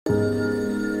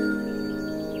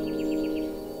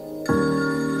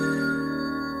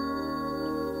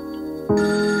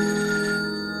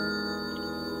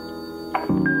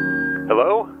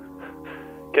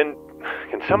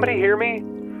somebody hear me?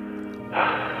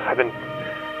 I've been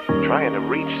trying to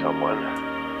reach someone.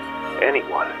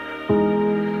 Anyone.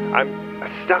 I'm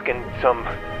stuck in some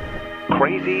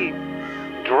crazy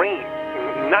dream,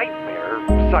 nightmare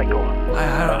cycle.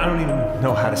 I don't even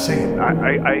know how to say it.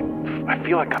 I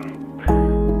feel like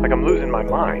I'm losing my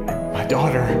mind. My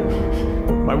daughter.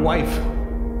 My wife.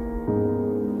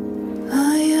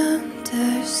 I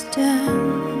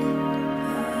understand.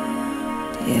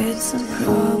 It's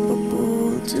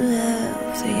improbable to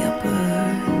have the upper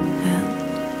hand.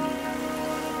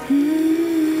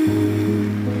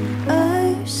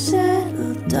 I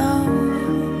settled down.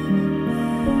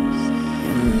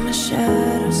 In my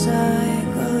shadows I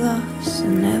got lost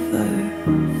and never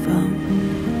found.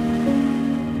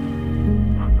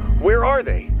 Where are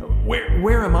they?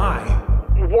 Where am I?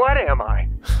 What am I?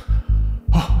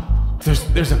 Oh,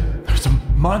 there's a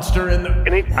monster in the...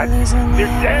 And they're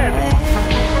dead!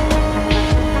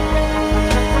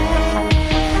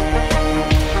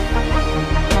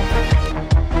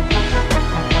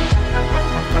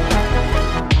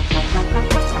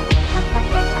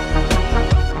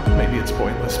 Maybe it's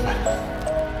pointless, but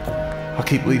I'll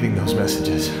keep leaving those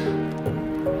messages.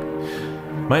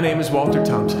 My name is Walter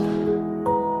Thompson.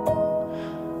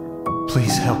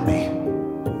 Please help me.